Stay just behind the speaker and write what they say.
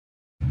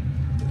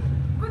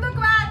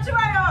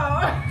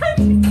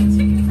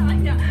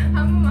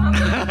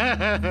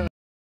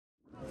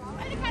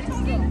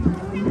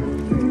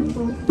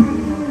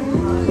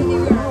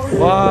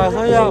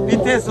소희야,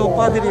 BTS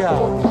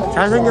오빠들이야.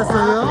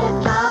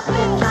 잘생겼어요?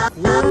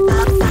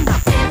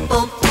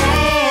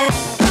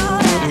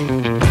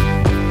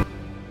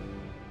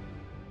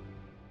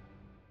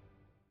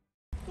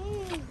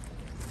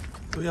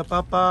 소희야,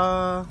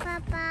 빠빠.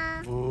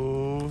 빠빠.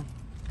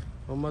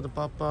 엄마도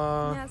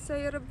빠빠.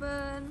 안녕하세요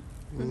여러분.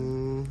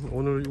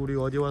 오늘 우리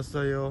어디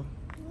왔어요?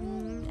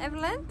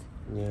 에버랜드?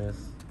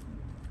 Yes.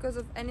 Because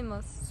of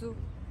animals zoo.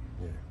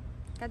 Yeah.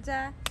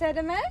 가자.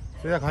 Zeg maar.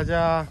 소희야,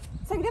 가자.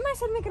 Zeg maar,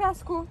 zet mijn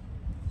krasku.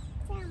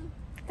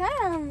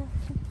 Damn.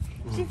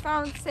 She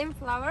found same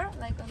flower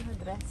like on her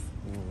dress.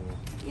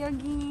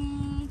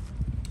 여기.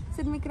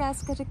 Zet mijn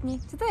krasku,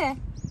 řekni. Co to je?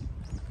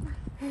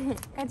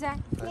 가자.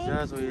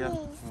 가자, 소희야.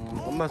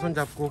 엄마 손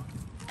잡고.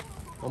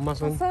 엄마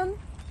손. 손.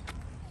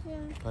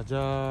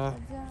 가자.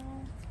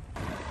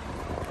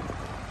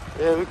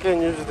 Yeah, we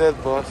can use that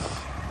bus.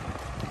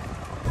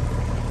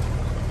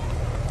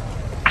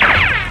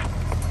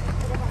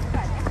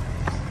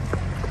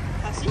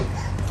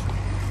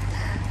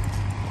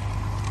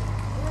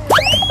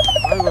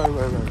 아이고.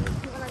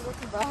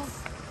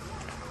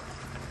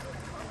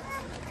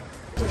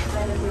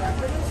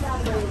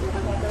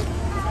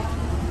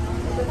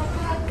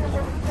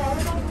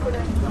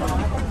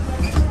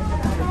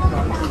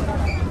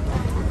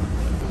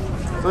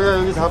 소희야,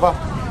 여기 잡아.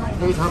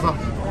 여기 잡아.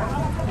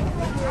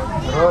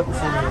 그렇지.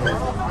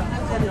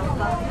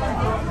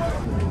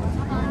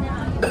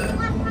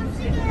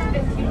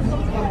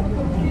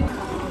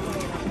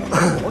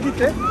 어디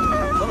있대?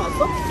 넌 왔어?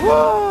 와.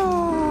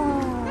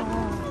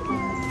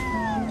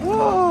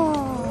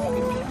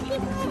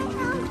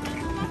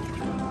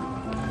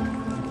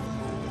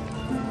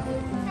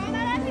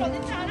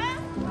 어딘지 알아?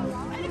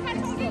 빨리 가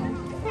저기.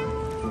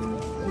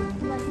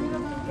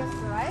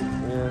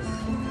 Yes.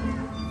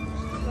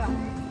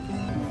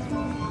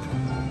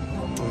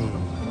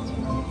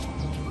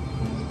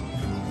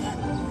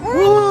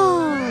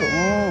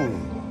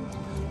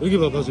 여기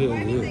봐봐, 소희야.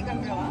 여기.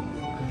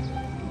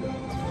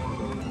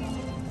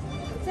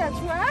 자,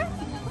 좋아?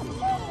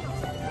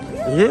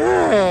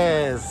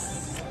 Yes.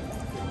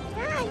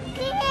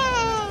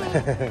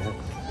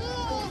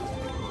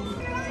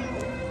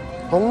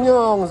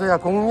 공룡, 소희야,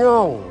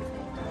 공룡.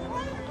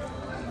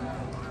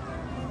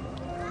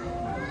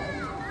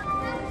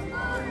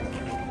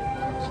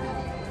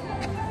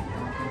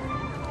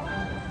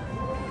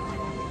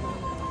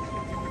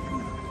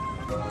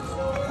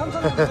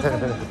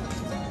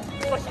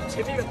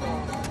 재미있다.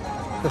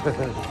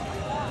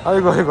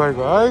 아이고.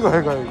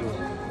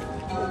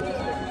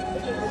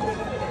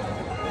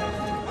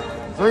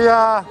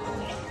 소희야.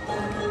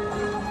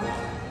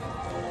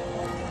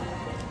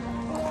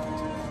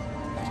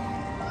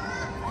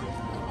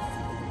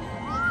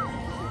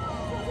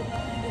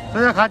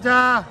 소희야,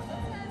 가자.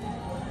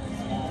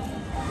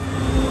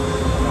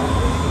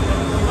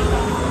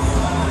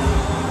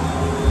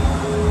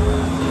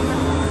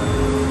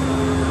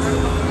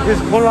 This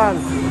is Poland,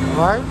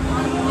 right?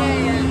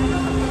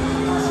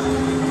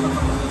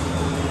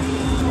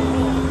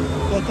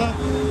 좋다.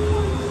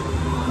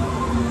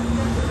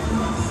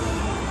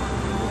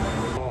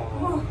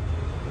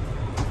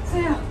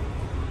 소희야.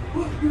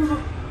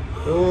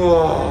 우와.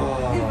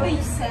 Dit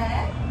is hè?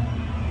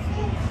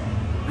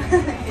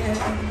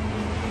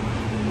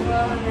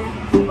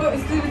 Oh,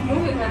 is dit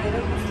moving maar dat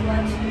is too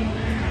much.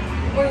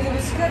 Oh, is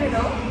it scary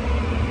though?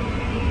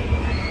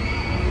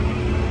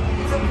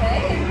 It's okay.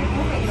 It's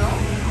moving though.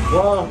 와,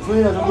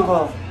 소희야, 저기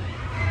봐.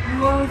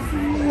 우와,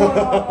 우와.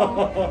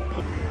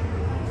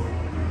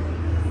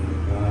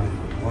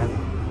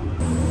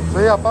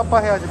 소희야, 빠빠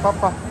해야지,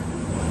 빠빠.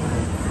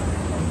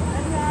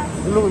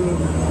 일로.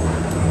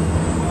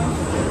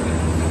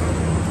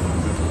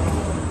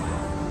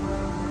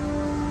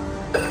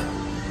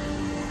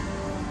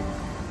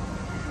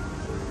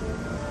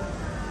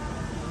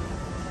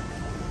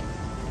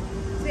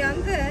 소희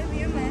안 돼,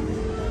 위험해.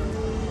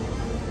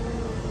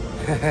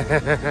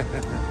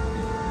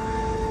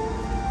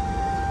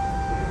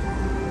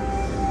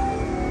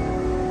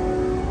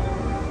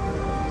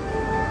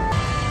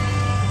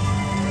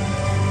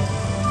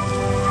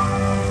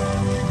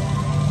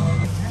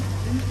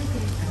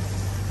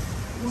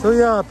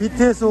 소희야,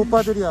 BTS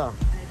오빠들이야.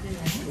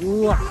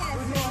 우와.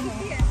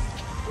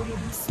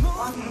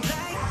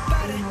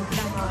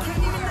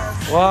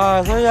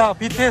 와, 소희야,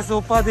 BTS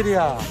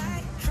오빠들이야.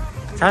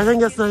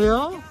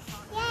 잘생겼어요?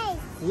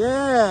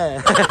 예.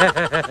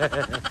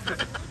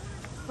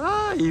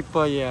 아,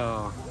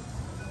 이뻐요.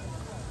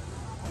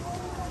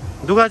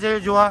 누가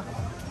제일 좋아?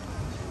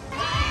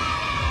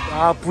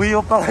 아, V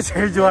오빠가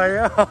제일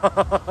좋아요?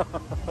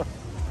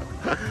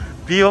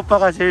 B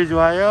오빠가 제일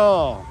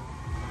좋아요?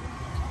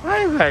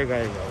 아이고.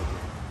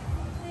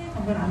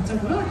 한번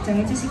안쪽으로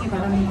입장해 주시기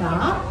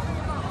바랍니다.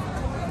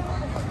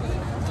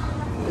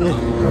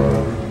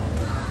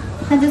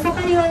 현재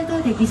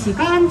서클리월드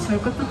대기시간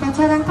절급부터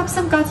차량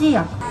탑승까지요.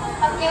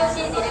 함께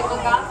오신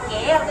일행분과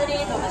함께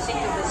하늘이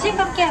도무씩 두무씩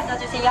함께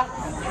앉아주세요.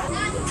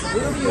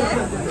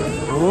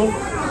 응?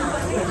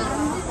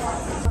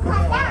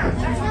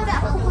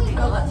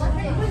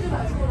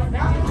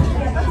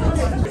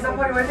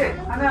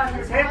 화이팅! 하나,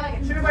 둘, 셋.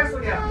 출발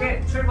소리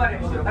함께 출발해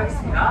보도록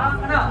하겠습니다.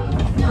 하나,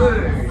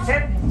 둘,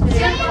 셋.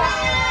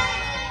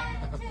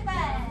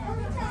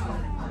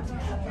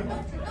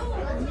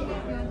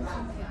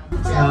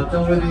 자,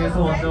 동물 중에서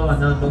먼저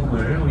만나는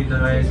동물,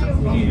 우리나라의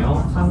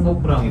상징이에요.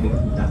 한국호랑이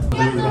됩니다.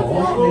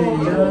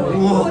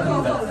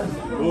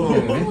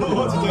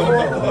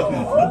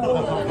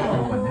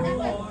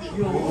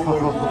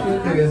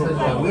 되게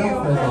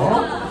사주하고요.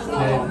 그래서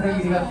팔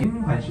길이가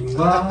긴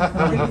관심과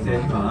사랑이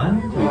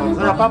있지만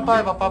소야 빠빠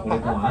해봐 빠빠.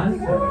 오랫동안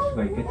사용할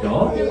수가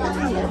있겠죠.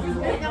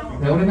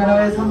 네,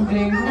 우리나라의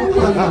상징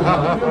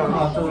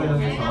앞쪽을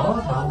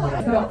이용해서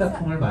다음번에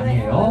태락다툼을 많이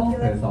해요.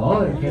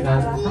 그래서 이렇게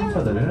난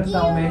상처들,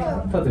 싸움의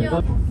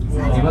상처들도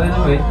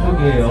이번에는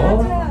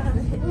왼쪽이에요.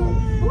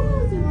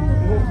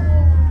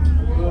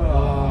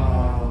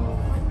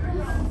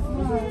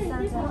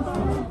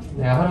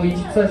 네, 하루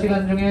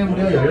 24시간 중에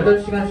무려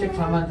 18시간씩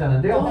잠만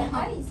자는데요.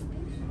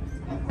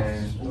 네.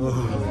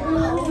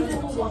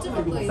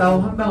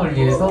 싸움 한 방을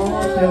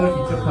위해서 체력을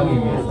기축하기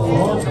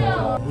위해서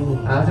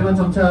하지만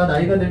점차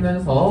나이가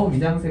들면서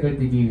위장색을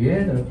띠기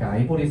위해 이렇게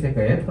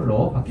아이보리색의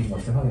털로 바뀐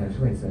것을 확인할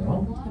수가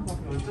있어요.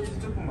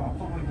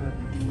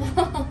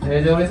 네,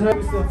 이제 우리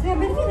사람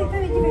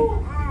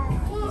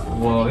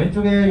우와,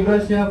 왼쪽에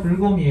유라시아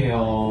불곰이에요.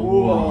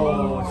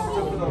 우와,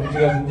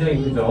 덩치가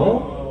굉장히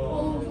크죠?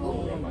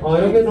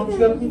 이렇게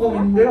덩치가 큰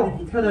곰인데요.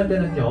 태어날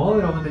때는요,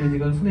 여러분들이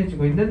지금 손에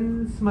쥐고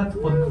있는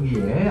스마트폰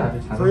크기에 아주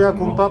작은 소야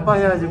곰 빠빠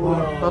해야지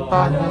곰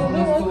빠빠.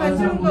 손에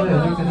사람보다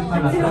 8배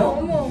태어났어요.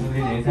 우리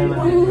 4살만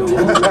되죠.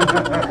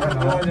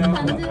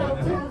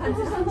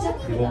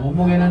 그리고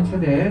몸무게는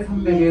최대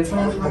 300에서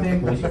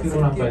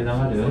 450kg까지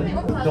나가는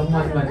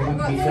걱정하지만 지금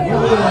기체는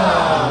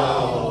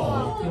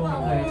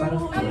 5kg에 빠를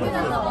수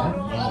있어요.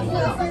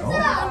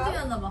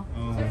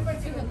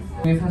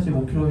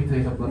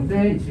 45km의 속도인데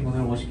이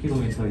친구는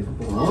 50km의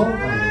속도로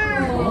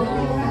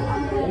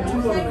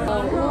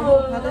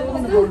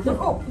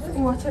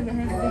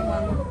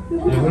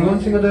물건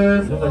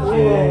친구들 같이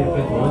이렇게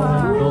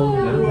운동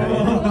내는 다리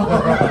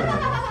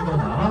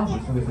치거나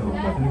물속에서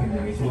것을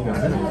굉장히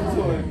즐겨하는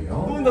친구들이에요. 또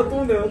온다 또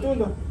온다 또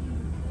온다.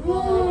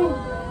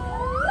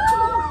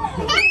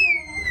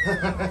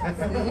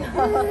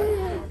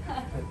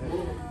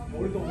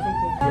 머리도 엄청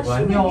커.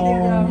 안녕.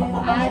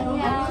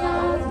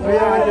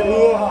 소야 안녕.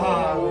 우와.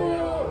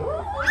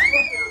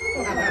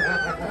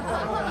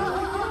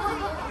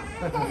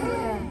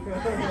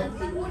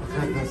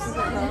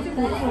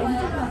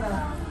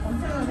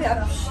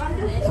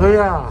 소야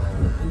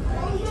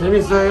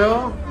재밌어요?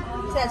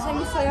 자,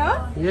 재밌어요?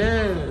 예.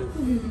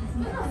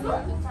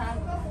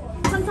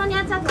 천천히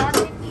하차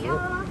도와드릴게요.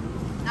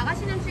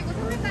 나가시는 친구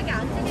선물가게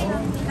안 쓰게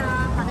합니다.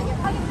 바닥에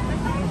파기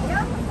부탁드리고요.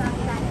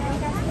 감사합니다. 안녕히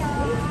가세요.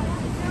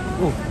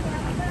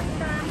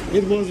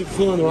 It was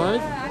fun,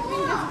 right? I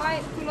think that's why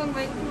too long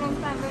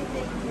time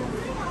waiting.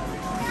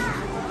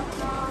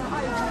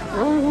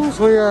 아이고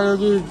소야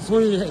여기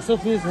소희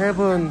서피스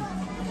헤븐.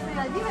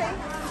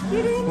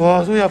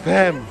 와 소야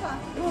뱀.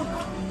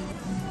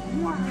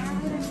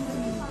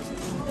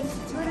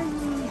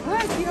 아,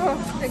 귀여워.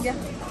 되게.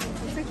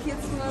 So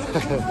cute smell.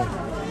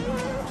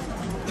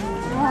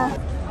 와.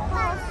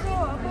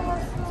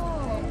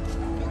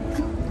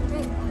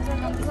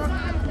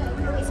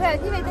 자,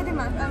 디베이터리만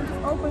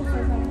open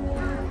for them.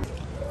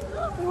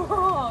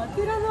 와,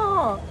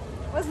 티라노.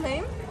 What's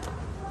name?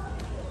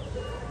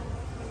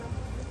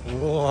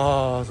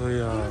 우와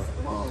소야.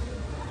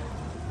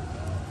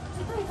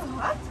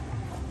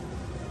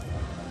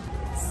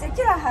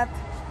 Sekira hat.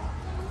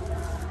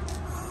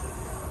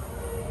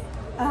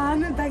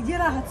 No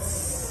Bagheera hat.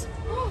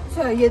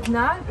 So,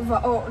 jedna.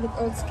 Oh, look,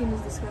 old skin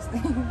is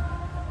disgusting.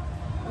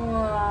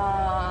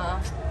 Wow.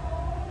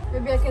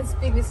 Maybe I can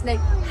speak with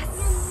snake.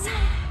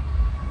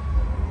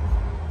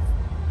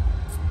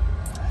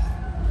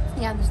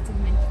 He understood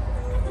me.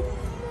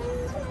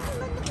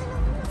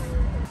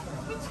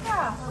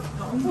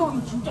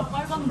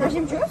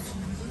 Russian juice?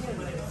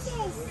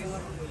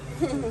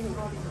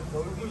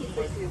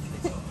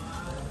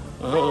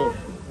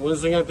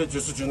 원숭이한테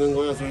주스 주는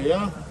거야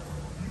소희야?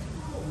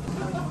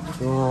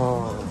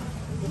 와.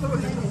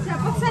 자,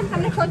 podsem,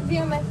 tam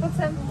nechodíme,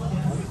 podsem.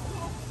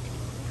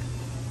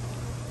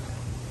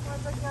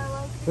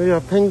 소희야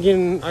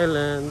펭귄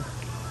아일랜드.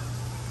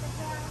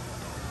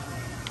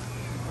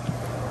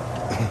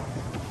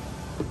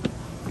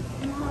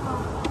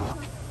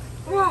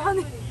 Wow,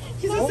 honey,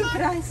 she's so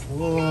surprised.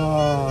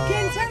 우와.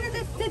 괜찮아,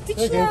 네,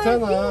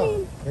 괜찮아.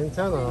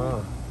 괜찮아.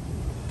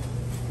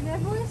 내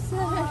보였어.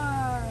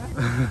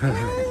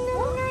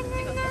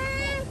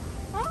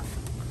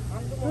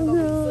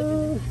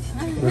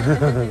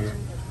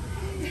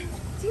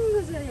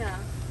 친구잖아.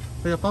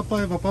 소희야 빠빠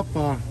해봐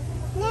빠빠.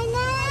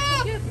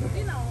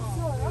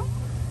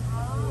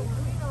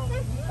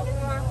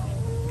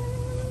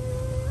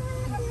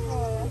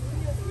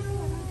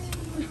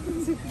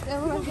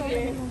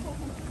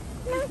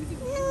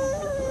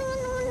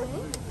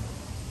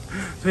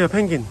 소희야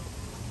펭귄.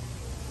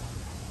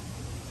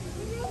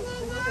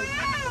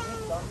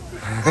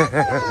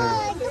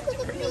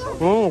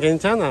 응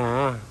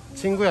괜찮아.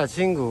 친구야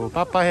친구.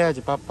 빠빠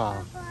해야지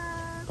빠빠.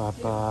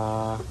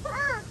 빠빠.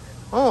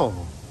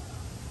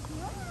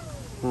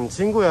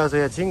 친구야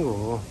소희야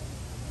친구.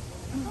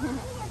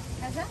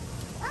 가자.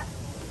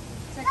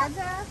 자,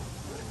 가자.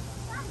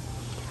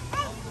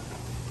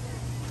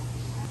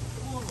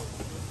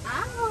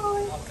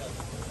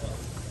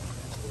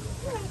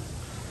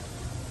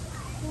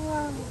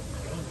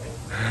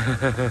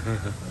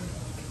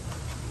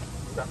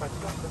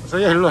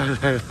 소희야 일로와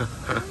일로와.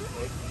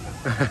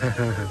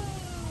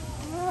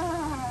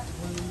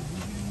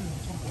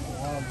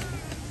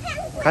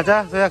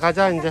 가자 소희야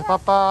가자 이제.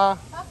 빠빠.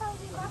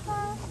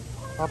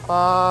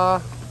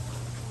 빠빠.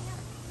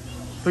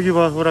 저기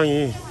봐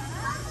호랑이.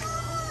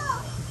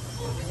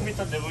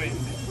 10m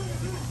내보이는데.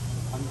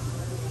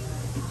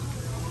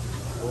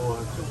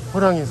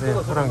 호랑이 소희야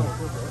호랑이.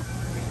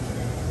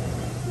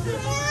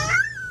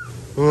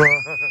 우와.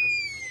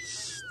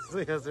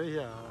 소희야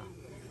소희야.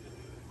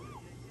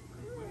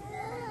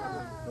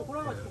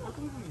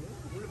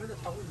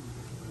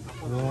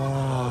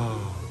 와.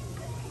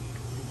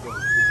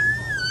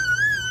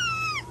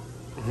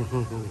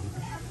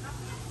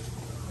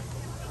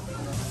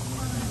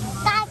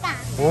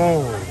 오.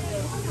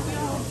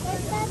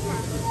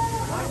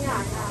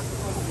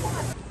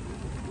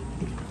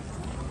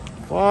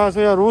 와,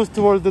 소야 로스트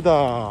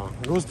월드다.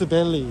 로스트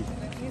벨리. You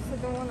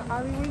said don't want.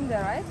 Are we in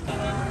there, right?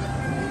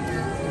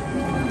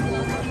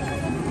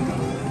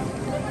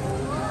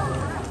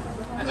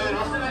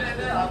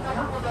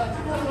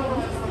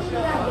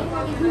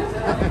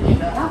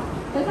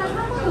 저희가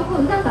한번 놓고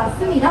응답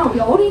났습니다. 우리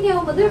어린이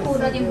여러분들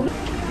모두님 무릎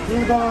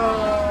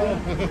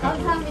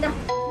감사합니다.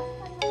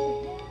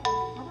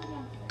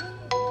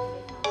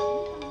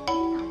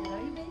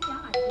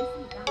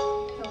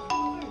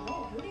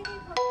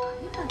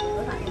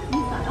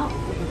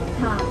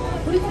 자,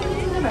 우리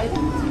친구들 말씀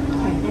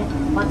때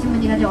멋진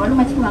분이가 이제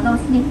얼룩말 친구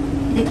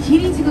만나봤으니 이제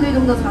기린 친구들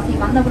좀 더 자세히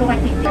만나보러 갈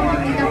텐데. 자,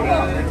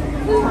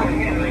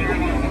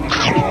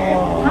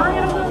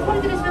 여러분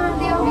소리 들으시면 안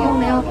돼요.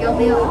 위험해요.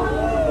 위험해요.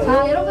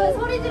 자, 여러분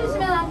소리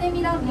들으시면 안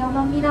됩니다.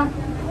 위험합니다.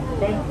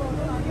 네.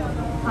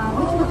 자,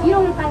 우리 친구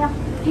뒤로 올까요?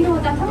 뒤로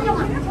오자.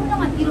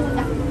 청정아 뒤로 오자.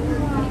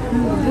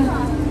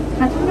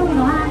 자,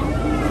 청정이로 하나.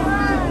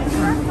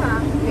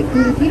 네,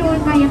 그루 뒤로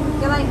올까요?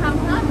 자,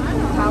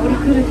 우리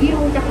그루 뒤로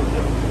오자.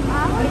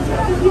 우리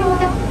친구 뒤로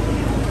오자.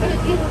 그루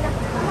뒤로 오자.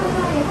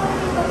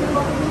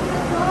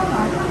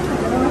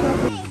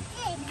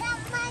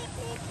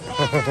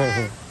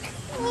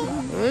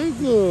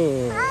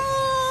 아이고.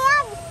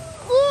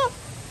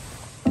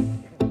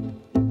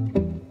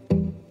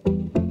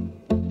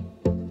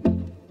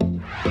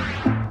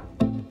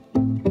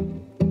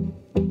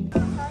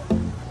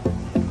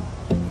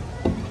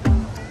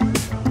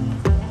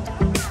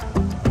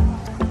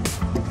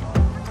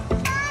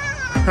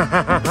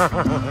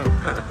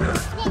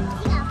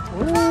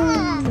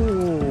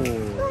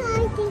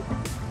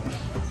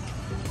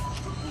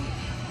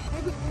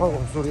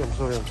 엄소리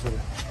엄소리 엄소리.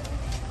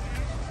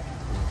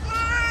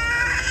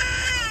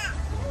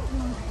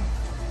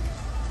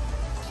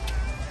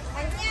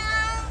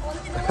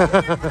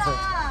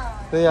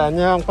 네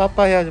안녕.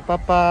 빠빠 해야지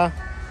빠빠.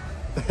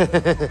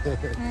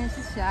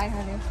 She's shy,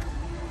 honey.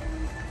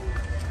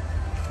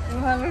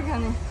 우왕을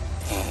가네.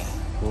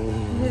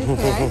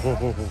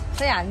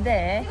 Saya 안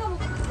돼.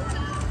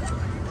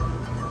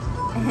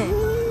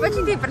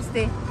 Počni ty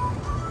prsty.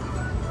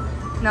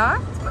 No,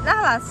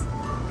 nahlas.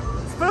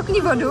 Spolkni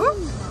vodu.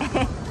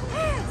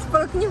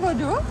 Spolkni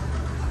vodu.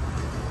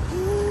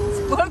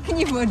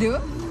 Spolkni vodu.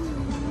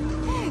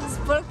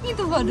 Spolkni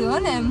tu vodu,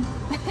 onem.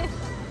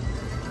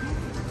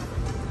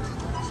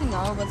 She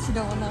know, but she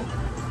don't wanna.